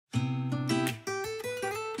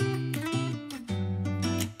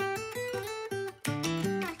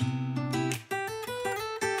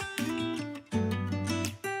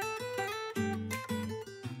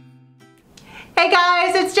Hey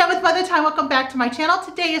guys, it's Jen with Mother Time. Welcome back to my channel.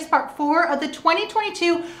 Today is part 4 of the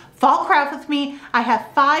 2022 Fall Craft with me. I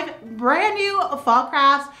have 5 brand new fall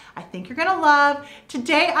crafts I think you're gonna love.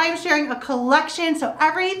 Today I am sharing a collection so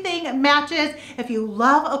everything matches. If you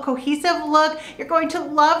love a cohesive look, you're going to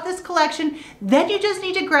love this collection. Then you just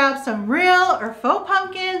need to grab some real or faux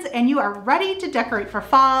pumpkins and you are ready to decorate for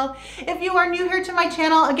fall. If you are new here to my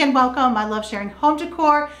channel, again, welcome. I love sharing home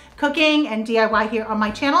decor, cooking, and DIY here on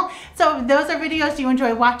my channel. So if those are videos you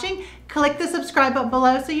enjoy watching, click the subscribe button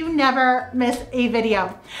below so you never miss a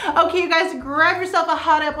video. Okay, you guys, grab yourself a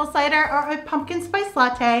hot apple cider or a pumpkin spice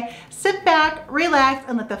latte, sit back, relax,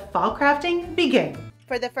 and let the fall crafting begin.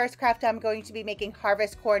 For the first craft, I'm going to be making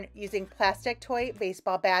harvest corn using plastic toy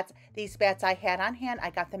baseball bats. These bats I had on hand. I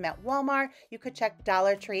got them at Walmart. You could check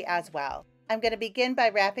Dollar Tree as well. I'm going to begin by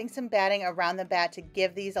wrapping some batting around the bat to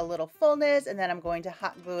give these a little fullness, and then I'm going to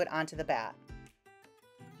hot glue it onto the bat.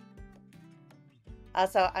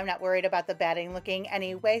 Also, I'm not worried about the batting looking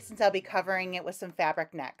anyway since I'll be covering it with some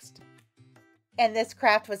fabric next. And this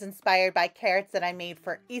craft was inspired by carrots that I made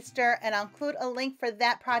for Easter, and I'll include a link for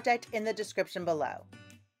that project in the description below.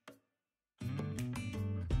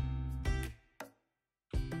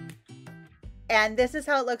 And this is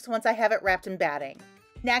how it looks once I have it wrapped in batting.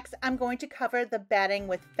 Next, I'm going to cover the batting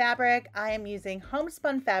with fabric. I am using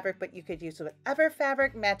homespun fabric, but you could use whatever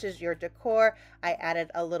fabric matches your decor. I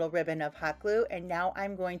added a little ribbon of hot glue, and now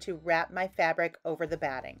I'm going to wrap my fabric over the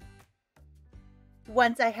batting.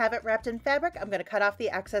 Once I have it wrapped in fabric, I'm going to cut off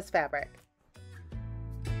the excess fabric.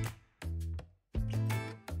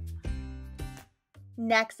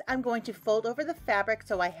 Next, I'm going to fold over the fabric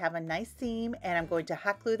so I have a nice seam, and I'm going to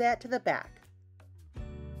hot glue that to the back.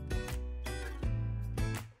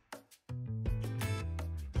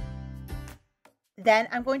 Then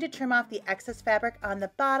I'm going to trim off the excess fabric on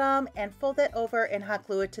the bottom and fold it over and hot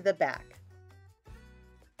glue it to the back.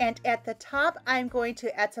 And at the top, I'm going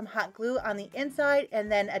to add some hot glue on the inside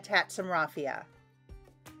and then attach some raffia.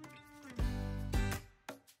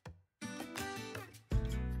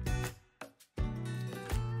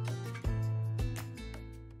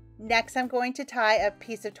 Next, I'm going to tie a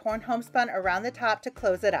piece of torn homespun around the top to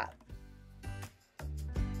close it up.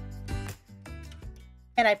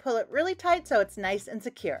 And I pull it really tight so it's nice and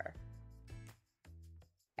secure.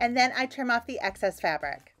 And then I trim off the excess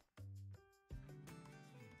fabric.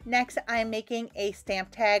 Next, I'm making a stamp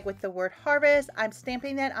tag with the word harvest. I'm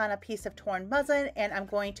stamping that on a piece of torn muslin, and I'm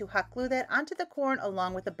going to hot glue that onto the corn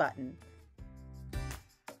along with a button.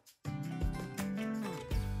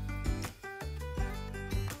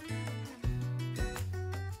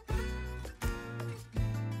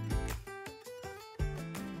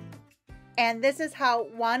 And this is how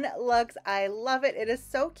one looks. I love it. It is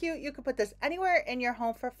so cute. You could put this anywhere in your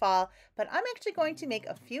home for fall, but I'm actually going to make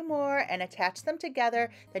a few more and attach them together.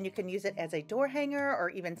 Then you can use it as a door hanger or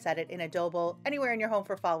even set it in a dough bowl. Anywhere in your home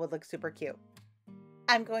for fall would look super cute.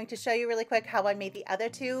 I'm going to show you really quick how I made the other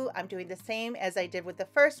two. I'm doing the same as I did with the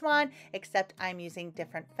first one, except I'm using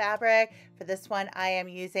different fabric. For this one, I am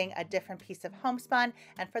using a different piece of homespun,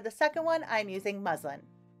 and for the second one, I'm using muslin.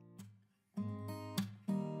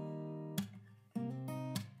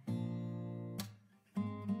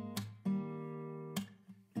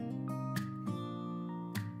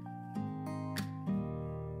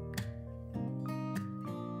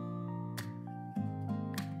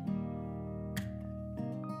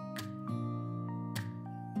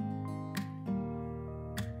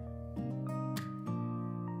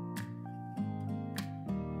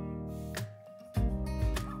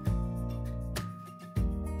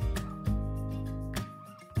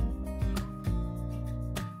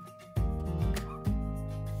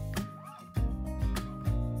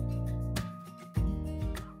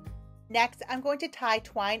 Next, I'm going to tie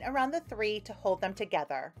twine around the 3 to hold them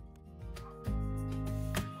together.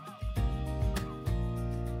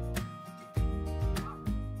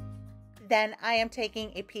 Then I am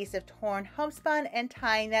taking a piece of torn homespun and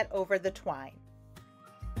tying that over the twine.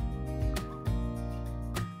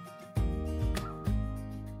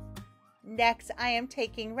 Next, I am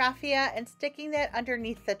taking raffia and sticking that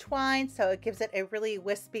underneath the twine so it gives it a really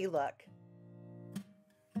wispy look.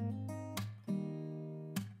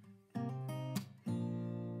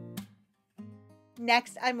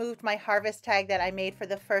 Next, I moved my harvest tag that I made for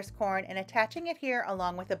the first corn and attaching it here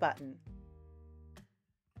along with a button.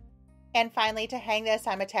 And finally, to hang this,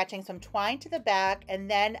 I'm attaching some twine to the back, and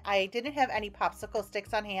then I didn't have any popsicle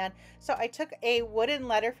sticks on hand, so I took a wooden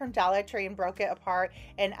letter from Dollar Tree and broke it apart,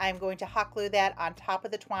 and I'm going to hot glue that on top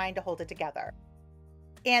of the twine to hold it together.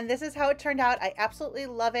 And this is how it turned out. I absolutely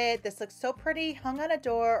love it. This looks so pretty, hung on a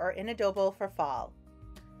door or in a dough bowl for fall.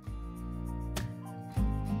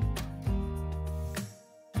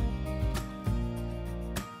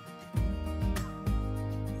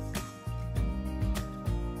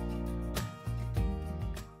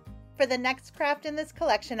 For the next craft in this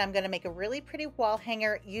collection, I'm going to make a really pretty wall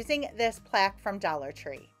hanger using this plaque from Dollar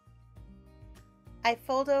Tree. I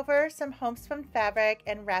fold over some homespun fabric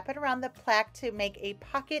and wrap it around the plaque to make a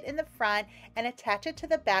pocket in the front and attach it to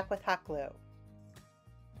the back with hot glue.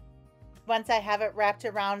 Once I have it wrapped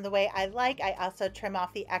around the way I like, I also trim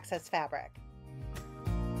off the excess fabric.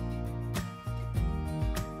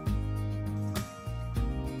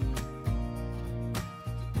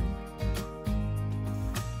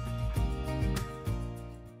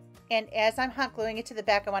 And as I'm hot gluing it to the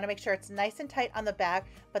back, I want to make sure it's nice and tight on the back,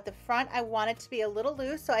 but the front I want it to be a little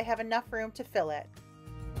loose so I have enough room to fill it.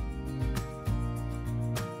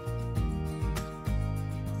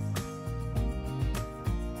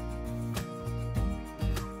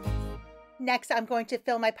 Next, I'm going to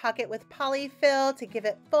fill my pocket with polyfill to give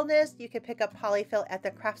it fullness. You can pick up polyfill at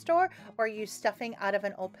the craft store or use stuffing out of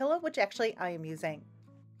an old pillow, which actually I am using.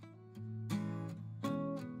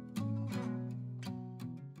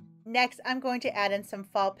 Next, I'm going to add in some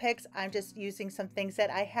fall picks. I'm just using some things that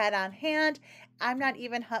I had on hand. I'm not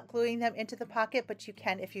even hot gluing them into the pocket, but you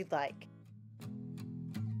can if you'd like.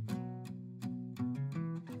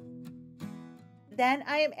 Then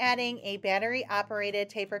I am adding a battery operated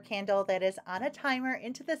taper candle that is on a timer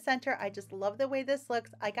into the center. I just love the way this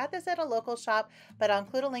looks. I got this at a local shop, but I'll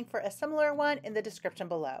include a link for a similar one in the description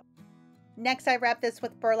below. Next, I wrap this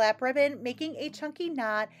with burlap ribbon, making a chunky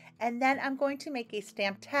knot, and then I'm going to make a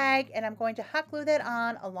stamp tag, and I'm going to hot glue that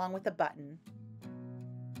on along with a button.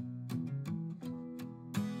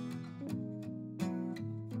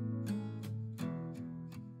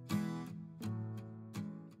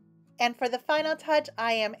 And for the final touch,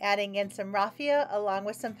 I am adding in some raffia along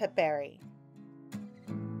with some pipberry.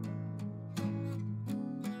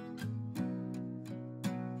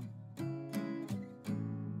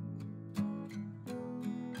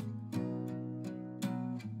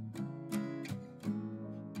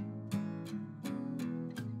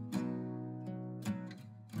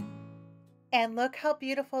 And look how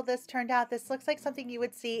beautiful this turned out. This looks like something you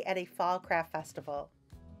would see at a fall craft festival.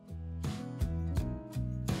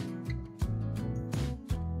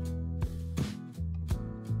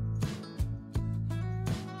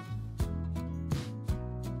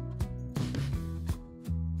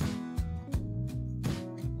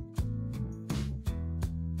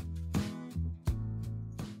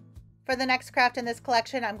 For the next craft in this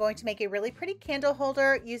collection, I'm going to make a really pretty candle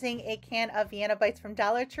holder using a can of Vienna Bites from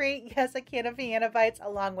Dollar Tree. Yes, a can of Vienna Bites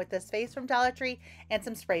along with this vase from Dollar Tree and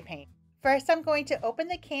some spray paint. First, I'm going to open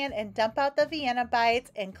the can and dump out the Vienna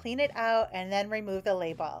Bites and clean it out and then remove the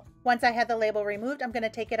label. Once I have the label removed, I'm going to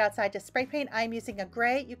take it outside to spray paint. I'm using a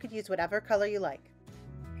gray. You could use whatever color you like.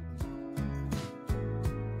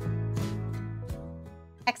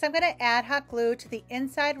 Next, I'm going to add hot glue to the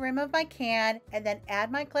inside rim of my can and then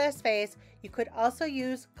add my glass vase. You could also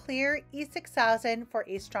use clear E6000 for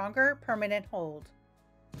a stronger permanent hold.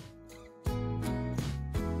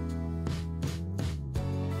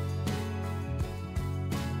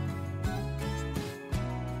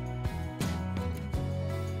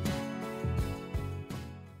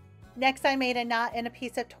 Next, I made a knot in a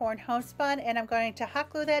piece of torn homespun and I'm going to hot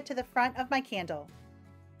glue that to the front of my candle.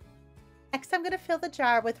 Next, I'm going to fill the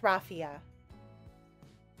jar with raffia.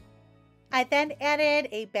 I then added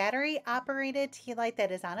a battery operated tea light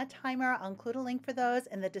that is on a timer. I'll include a link for those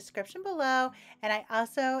in the description below. And I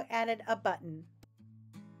also added a button.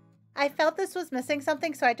 I felt this was missing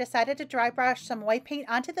something, so I decided to dry brush some white paint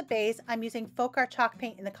onto the base. I'm using Folk Art chalk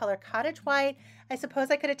paint in the color Cottage White. I suppose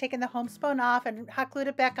I could have taken the homespun off and hot glued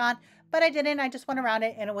it back on, but I didn't. I just went around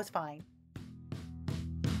it and it was fine.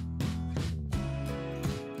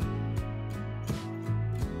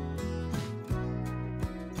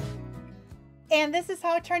 And this is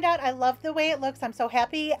how it turned out. I love the way it looks. I'm so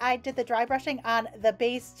happy I did the dry brushing on the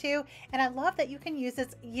base too. And I love that you can use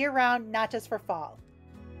this year round, not just for fall.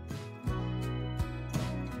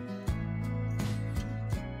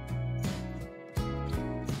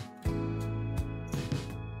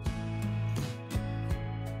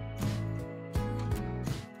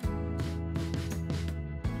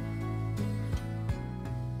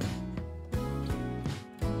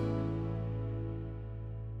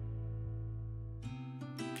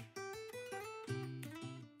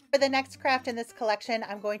 For the next craft in this collection,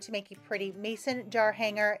 I'm going to make a pretty mason jar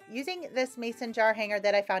hanger using this mason jar hanger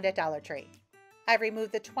that I found at Dollar Tree. I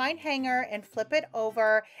removed the twine hanger and flip it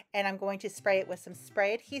over, and I'm going to spray it with some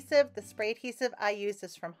spray adhesive. The spray adhesive I use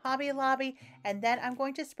is from Hobby Lobby, and then I'm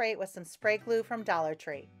going to spray it with some spray glue from Dollar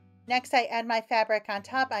Tree. Next, I add my fabric on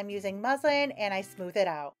top. I'm using muslin and I smooth it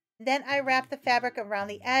out. Then I wrap the fabric around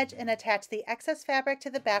the edge and attach the excess fabric to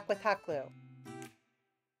the back with hot glue.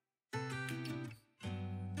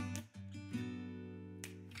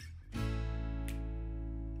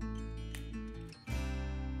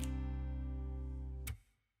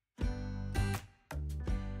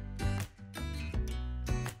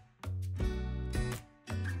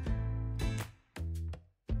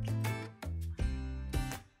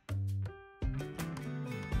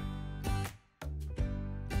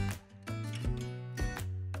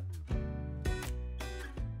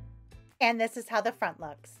 And this is how the front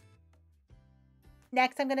looks.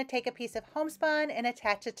 Next, I'm going to take a piece of homespun and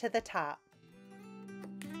attach it to the top.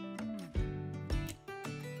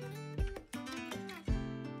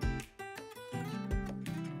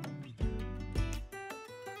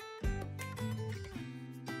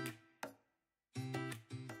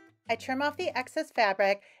 I trim off the excess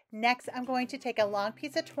fabric. Next, I'm going to take a long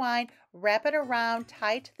piece of twine, wrap it around,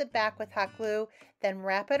 tie it to the back with hot glue, then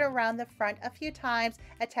wrap it around the front a few times,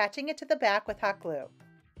 attaching it to the back with hot glue.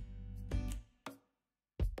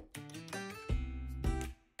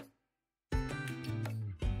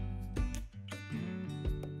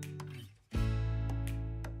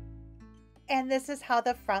 And this is how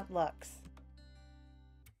the front looks.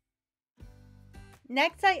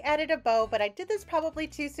 Next, I added a bow, but I did this probably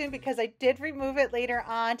too soon because I did remove it later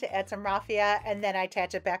on to add some raffia, and then I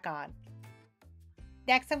attach it back on.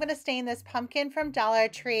 Next, I'm going to stain this pumpkin from Dollar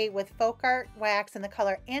Tree with folk art wax in the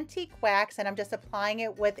color Antique Wax, and I'm just applying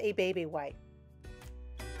it with a baby wipe.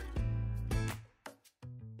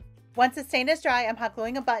 Once the stain is dry, I'm hot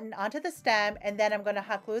gluing a button onto the stem, and then I'm going to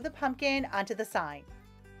hot glue the pumpkin onto the sign.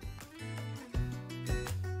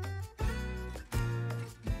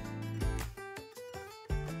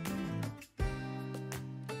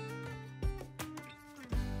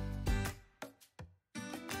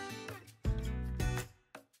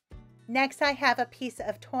 Next, I have a piece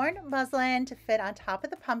of torn muslin to fit on top of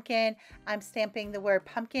the pumpkin. I'm stamping the word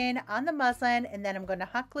pumpkin on the muslin, and then I'm going to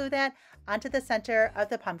hot glue that onto the center of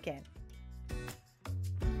the pumpkin.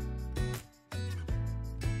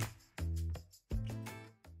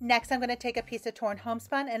 Next, I'm going to take a piece of torn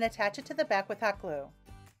homespun and attach it to the back with hot glue.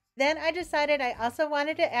 Then I decided I also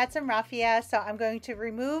wanted to add some raffia, so I'm going to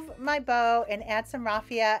remove my bow and add some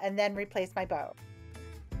raffia and then replace my bow.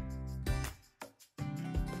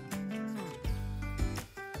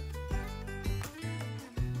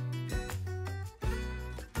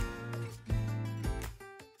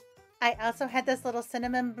 I also had this little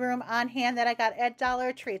cinnamon broom on hand that I got at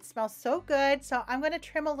Dollar Tree. It smells so good, so I'm going to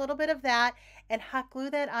trim a little bit of that and hot glue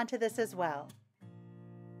that onto this as well.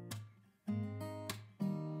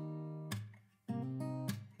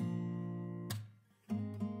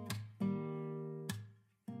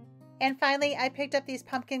 And finally, I picked up these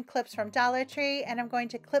pumpkin clips from Dollar Tree, and I'm going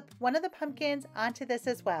to clip one of the pumpkins onto this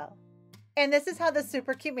as well. And this is how the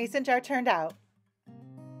super cute mason jar turned out.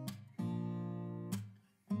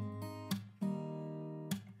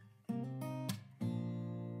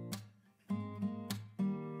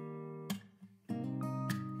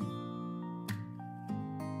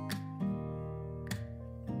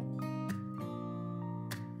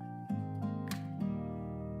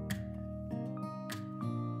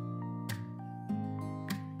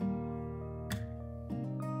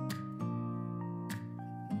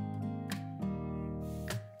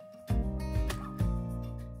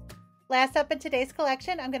 Last up in today's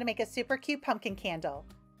collection, I'm going to make a super cute pumpkin candle.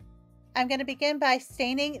 I'm going to begin by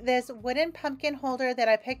staining this wooden pumpkin holder that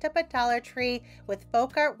I picked up at Dollar Tree with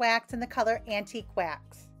folk art wax in the color Antique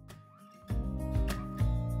Wax.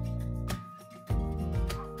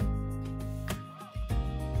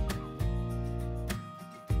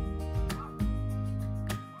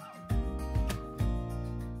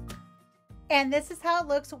 And this is how it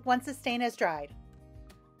looks once the stain is dried.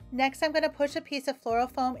 Next, I'm going to push a piece of floral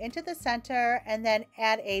foam into the center and then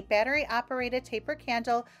add a battery operated taper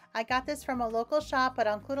candle. I got this from a local shop, but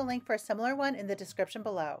I'll include a link for a similar one in the description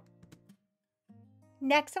below.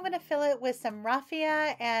 Next, I'm going to fill it with some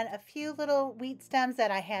raffia and a few little wheat stems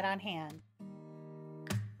that I had on hand.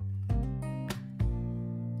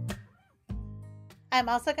 I'm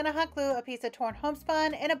also going to hot glue a piece of torn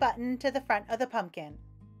homespun and a button to the front of the pumpkin.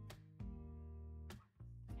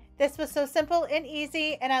 This was so simple and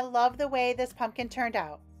easy, and I love the way this pumpkin turned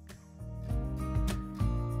out.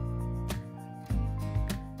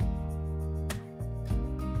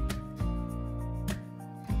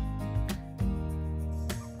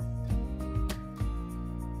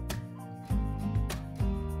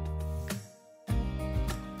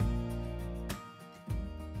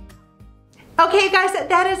 Okay guys,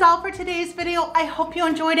 that is all for today's video. I hope you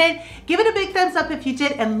enjoyed it. Give it a big thumbs up if you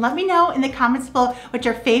did, and let me know in the comments below what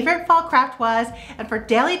your favorite fall craft was. And for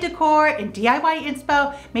daily decor and DIY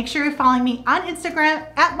inspo, make sure you're following me on Instagram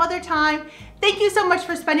at MotherTime. Thank you so much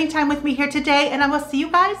for spending time with me here today, and I will see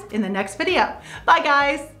you guys in the next video. Bye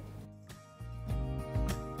guys.